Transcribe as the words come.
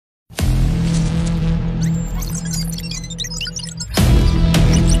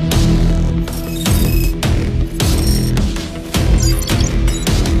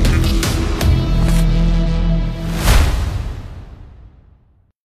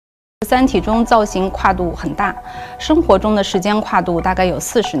三体中造型跨度很大，生活中的时间跨度大概有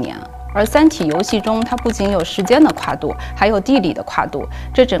40年。而三体游戏中，它不仅有时间的跨度，还有地理的跨度，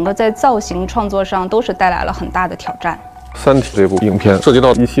这整个在造型创作上都是带来了很大的挑战。 三体这部影片涉及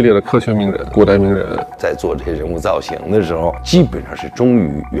到一系列的科学名人、古代名人，在做这些人物造型的时候，基本上是忠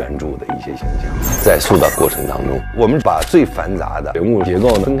于原著的一些形象。在塑造过程当中，我们把最繁杂的人物结构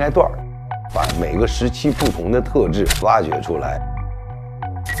分开段，把每个时期不同的特质挖掘出来。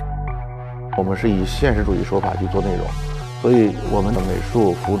我们是以现实主义手法去做内容，所以我们的美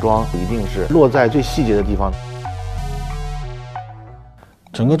术、服装一定是落在最细节的地方。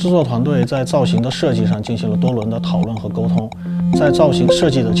 整个制作团队在造型的设计上进行了多轮的讨论和沟通，在造型设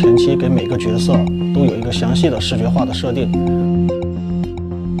计的前期，给每个角色都有一个详细的视觉化的设定。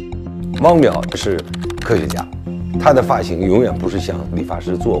汪淼是科学家，他的发型永远不是像理发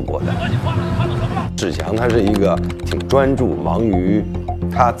师做过的。志强他是一个挺专注、忙于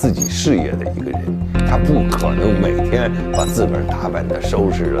他自己事业的一个人，他不可能每天把自个儿打扮的收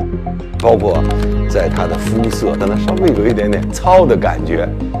拾了。 包括在他的肤色，可能稍微有一点点糙的感觉。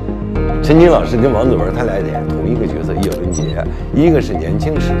陈瑾老师跟王子文他俩演同一个角色叶文洁，一个是年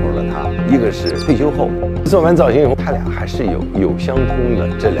轻时候的他，一个是退休后。做完造型以后，他俩还是有相通的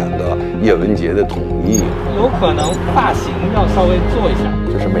这两个叶文洁的统一。有可能发型要稍微做一下，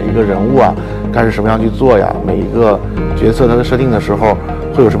就是每一个人物啊，该是什么样去做呀？每一个角色他的设定的时候，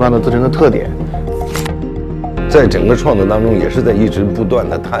会有什么样的自身的特点？ 在整个创作当中，也是在一直不断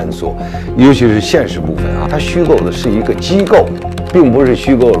的探索，尤其是现实部分啊，它虚构的是一个机构，并不是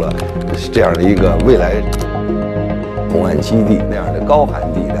虚构了这样的一个未来公安基地那样的高寒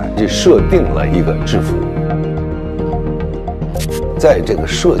地带，就设定了一个制服。在这个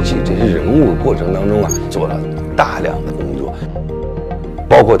设计这些人物过程当中啊，做了大量的工作，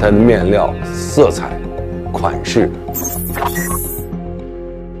包括它的面料、色彩、款式。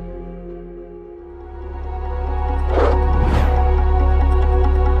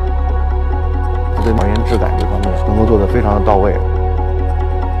 对还原质感这方面能够做得非常的到位。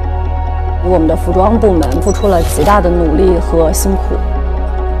我们的服装部门付出了极大的努力和辛苦。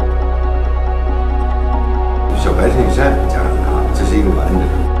小白衬衫加上它，这是一个完整。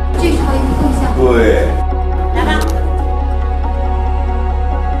这是它的一个动向。对。来吧。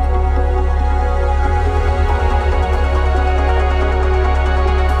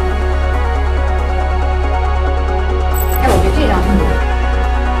哎，我觉得这张很好。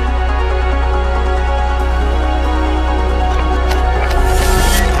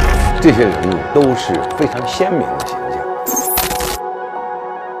 这些人物都是非常鲜明的形象。